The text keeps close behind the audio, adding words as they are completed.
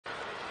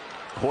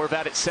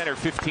Horvat at center,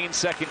 15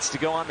 seconds to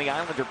go on the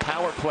Islander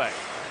power play.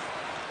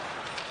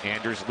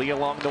 Anders Lee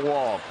along the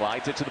wall,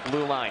 glides it to the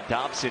blue line.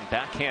 Dobson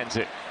backhands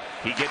it.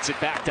 He gets it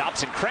back.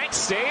 Dobson cranks,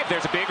 save.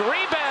 There's a big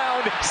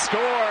rebound.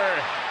 Score.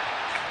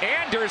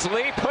 Anders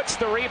Lee puts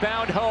the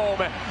rebound home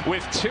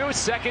with 2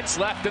 seconds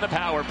left in the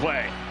power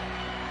play.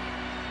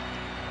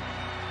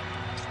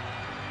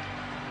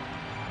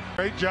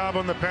 Great job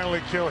on the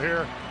penalty kill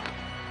here.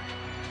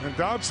 And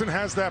Dobson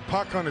has that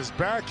puck on his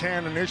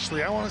backhand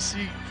initially. I want to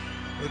see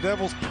the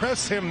Devils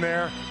press him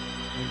there.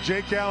 And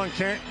Jake Allen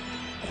can't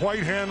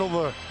quite handle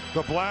the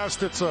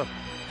blast. It's a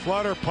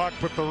flutter puck,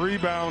 but the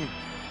rebound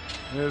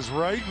is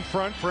right in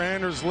front for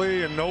Anders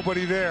Lee and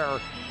nobody there.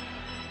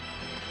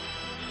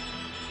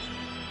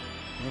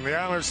 And the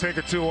Islanders take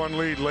a 2-1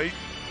 lead late.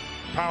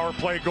 Power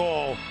play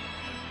goal.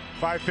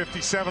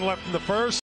 5:57 left in the first.